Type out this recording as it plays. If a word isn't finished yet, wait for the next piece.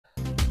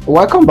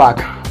Welcome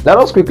back. Let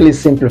us quickly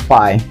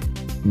simplify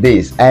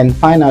this and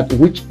find out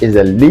which is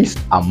the least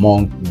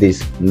among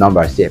these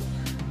numbers here.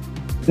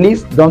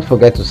 Please don't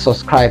forget to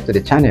subscribe to the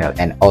channel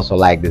and also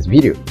like this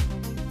video.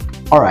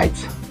 Alright,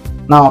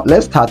 now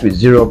let's start with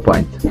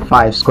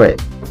 0.5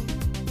 squared.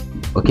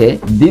 Okay,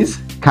 this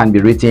can be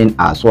written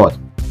as what?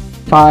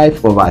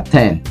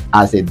 5/10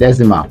 as a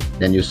decimal,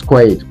 then you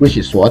square it, which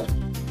is what?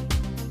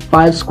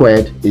 5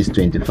 squared is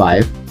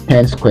 25,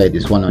 10 squared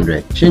is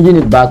 100. Changing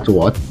it back to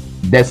what?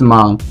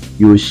 Decimal,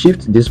 you will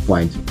shift this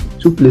point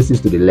 2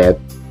 places to the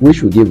left,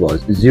 which will give us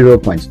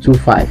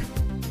 0.25.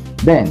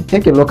 Then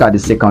take a look at the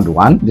second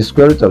one, the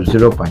square root of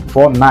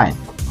 0.49.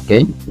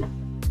 Okay,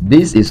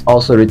 this is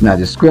also written as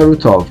the square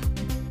root of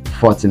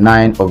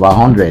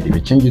 49/100 if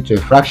you change it to a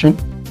fraction,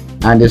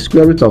 and the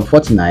square root of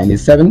 49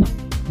 is 7,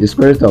 the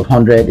square root of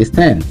 100 is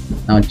 10.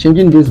 Now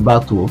changing this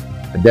back to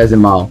a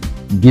decimal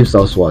gives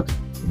us what?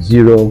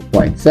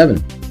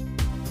 0.7.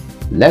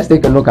 Let's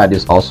take a look at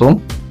this also,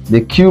 the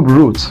cube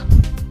root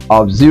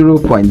of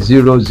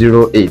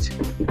 0.008.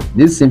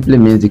 This simply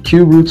means the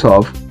cube root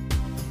of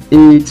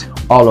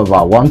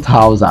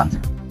 8/1000.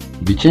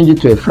 If you change it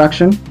to a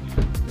fraction,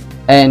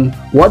 and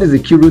what is the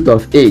cube root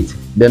of 8?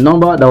 The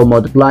number that will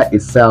multiply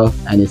itself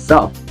and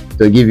itself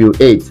to give you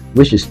 8,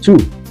 which is 2.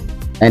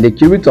 And the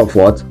cube root of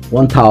what?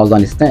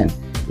 1000 is 10.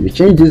 If you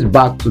change this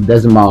back to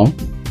decimal,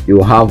 you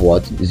will have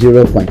what?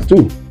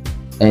 0.2.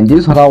 And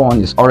this other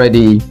one is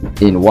already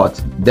in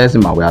what?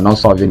 Decimal. We are not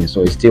solving it,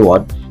 so it's still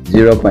what?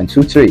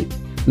 0.23.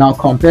 Now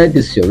compare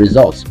this your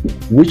results.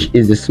 Which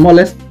is the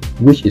smallest?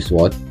 Which is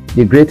what?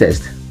 The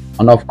greatest?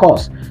 And of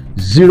course,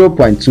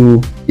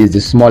 0.2 is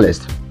the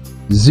smallest.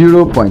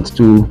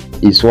 0.2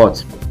 is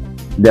what?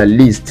 The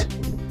least.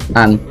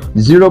 And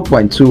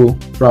 0.2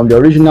 from the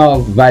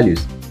original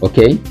values,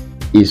 okay,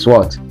 is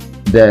what?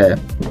 The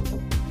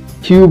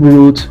cube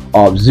root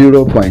of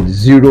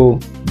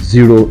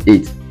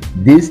 0.008.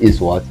 This is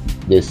what?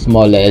 The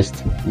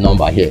smallest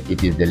number here.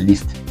 It is the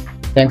least.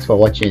 Thanks for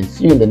watching.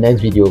 See you in the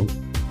next video.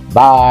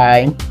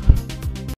 Bye.